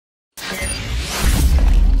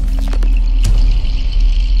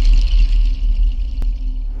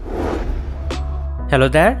Hello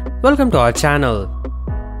there, welcome to our channel.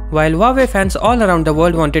 While Huawei fans all around the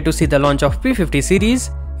world wanted to see the launch of P50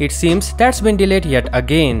 series, it seems that's been delayed yet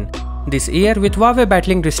again. This year, with Huawei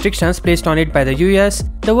battling restrictions placed on it by the US,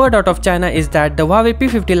 the word out of China is that the Huawei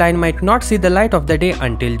P50 line might not see the light of the day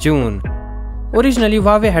until June. Originally,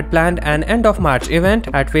 Huawei had planned an end of March event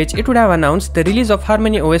at which it would have announced the release of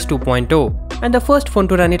Harmony OS 2.0 and the first phone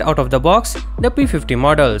to run it out of the box, the P50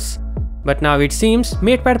 models. But now it seems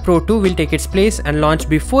MatePad Pro 2 will take its place and launch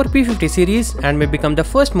before P50 series and may become the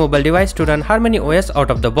first mobile device to run Harmony OS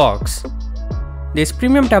out of the box. This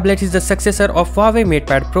premium tablet is the successor of Huawei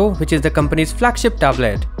MatePad Pro, which is the company's flagship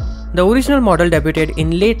tablet. The original model debuted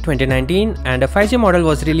in late 2019 and a 5G model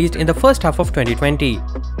was released in the first half of 2020.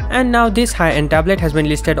 And now this high-end tablet has been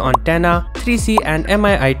listed on Tenna, 3C and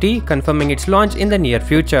MIIT, confirming its launch in the near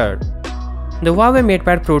future. The Huawei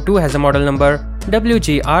MatePad Pro 2 has a model number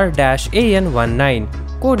WGR-AN19,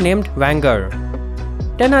 codenamed Vanguard.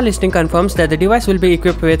 Tenna listing confirms that the device will be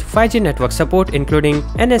equipped with 5G network support including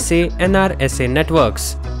NSA, NRSA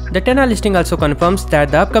networks. The Tenna listing also confirms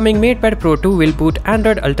that the upcoming MatePad Pro 2 will boot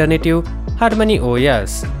Android alternative Harmony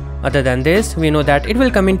OS. Other than this, we know that it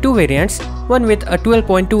will come in two variants, one with a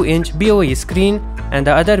 12.2-inch BOE screen and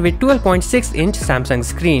the other with 12.6-inch Samsung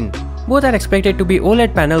screen. Both are expected to be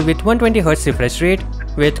OLED panel with 120Hz refresh rate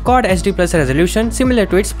with Quad HD Plus resolution similar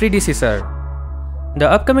to its predecessor. The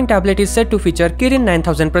upcoming tablet is said to feature Kirin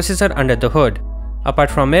 9000 processor under the hood. Apart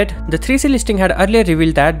from it, the 3C listing had earlier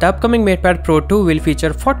revealed that the upcoming MatePad Pro 2 will feature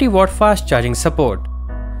 40-watt fast charging support.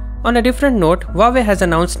 On a different note, Huawei has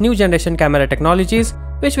announced new generation camera technologies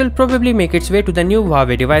which will probably make its way to the new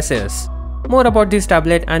Huawei devices. More about this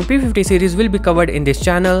tablet and P50 series will be covered in this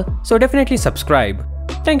channel, so definitely subscribe.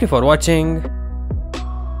 Thank you for watching.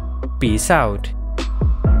 Peace out.